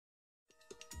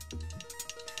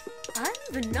I'm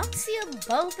Venoxia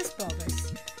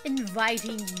Bulbos-Bulbos,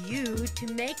 inviting you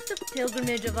to make the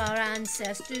pilgrimage of our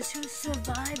ancestors who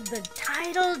survived the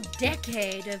Tidal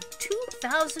Decade of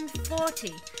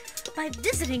 2040 by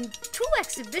visiting 2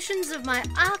 exhibitions of my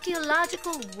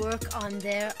archaeological work on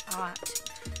their art.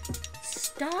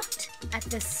 Start at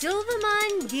the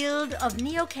Silvermine Guild of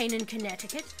Canaan,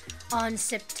 Connecticut on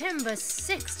September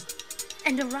 6th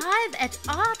and arrive at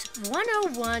Art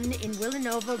 101 in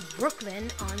Williamsburg, Brooklyn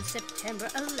on September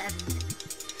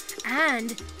 11th.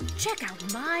 And check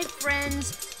out my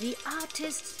friends, the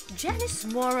artists Janice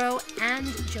Morrow and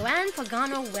Joanne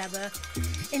Pagano-Weber,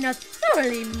 in a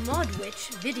thoroughly Modwitch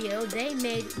video they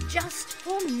made just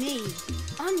for me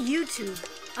on YouTube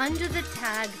under the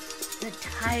tag The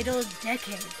Tidal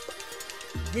Decade.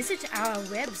 Visit our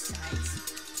websites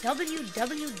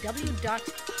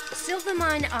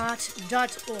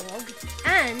www.silvermineart.org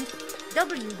and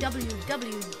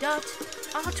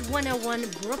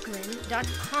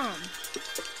www.art101brooklyn.com,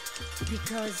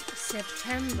 because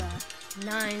September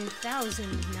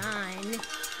 9009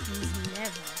 is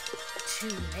never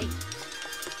too late.